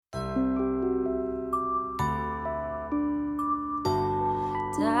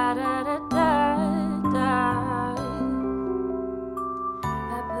da da da da da.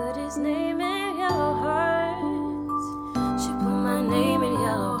 I put his name in yellow hearts. She put my name in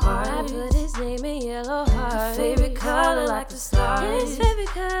yellow hearts. I put his name in yellow hearts. Her favorite color like the stars. His favorite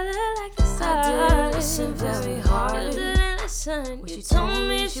color like the stars. I didn't listen very hard. You didn't listen. When she told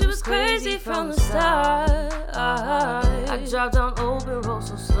me she was crazy from the start. I dropped down open road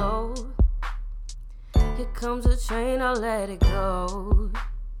so slow. Here comes a train, I'll let it go.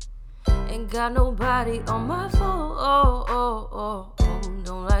 Ain't got nobody on my phone.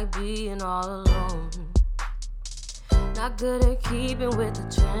 Don't like being all alone. Not good at keeping with the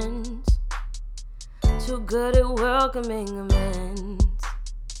trends. Too good at welcoming amends.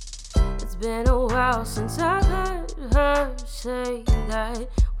 It's been a while since I heard her say that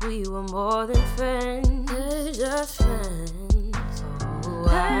we were more than friends. They're just friends. Oh,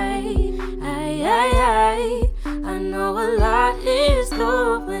 I know a lot is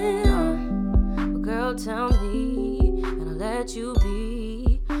going on. But girl, tell me, and I'll let you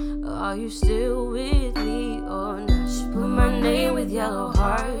be. Are you still with me or not? She put my name with yellow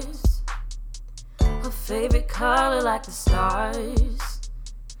hearts. Her favorite color like the stars.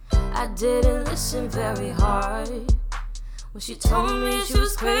 I didn't listen very hard when she told me she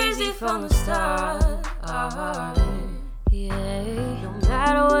was crazy from the start. Yeah, no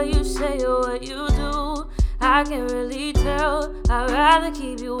matter what you say or what you do, I can't really tell. I'd rather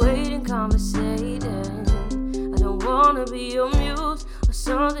keep you waiting, conversating. I don't wanna be your muse or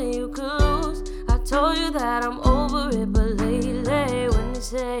something you could lose. I told you that I'm over it, but lately when they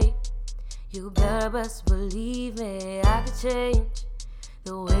say you better best believe me, I could change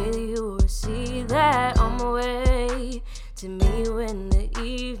the way that you receive that on my way to me when the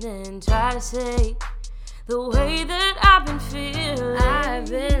evening try to say the way that I've been feeling. I've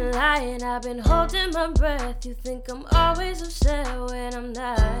been lying, I've been holding my breath. You think I'm always upset when I'm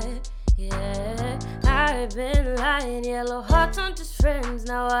not. Yeah, I've been lying. Yellow hearts aren't just friends.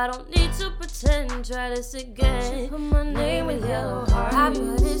 Now I don't need to pretend. Try this again. She put my name in yellow hearts. I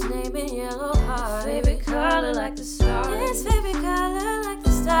put his name in yellow hearts. Favorite color like the stars. His favorite color like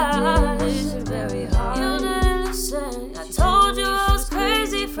the stars. You didn't listen very hard. You didn't listen. I told you I was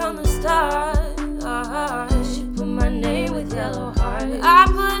crazy from the start. She put my name with yellow hearts. I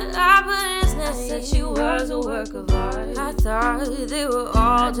put his name. I said she was a work of art. I thought they were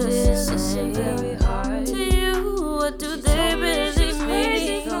all just the same. Very hard. To you, what do they really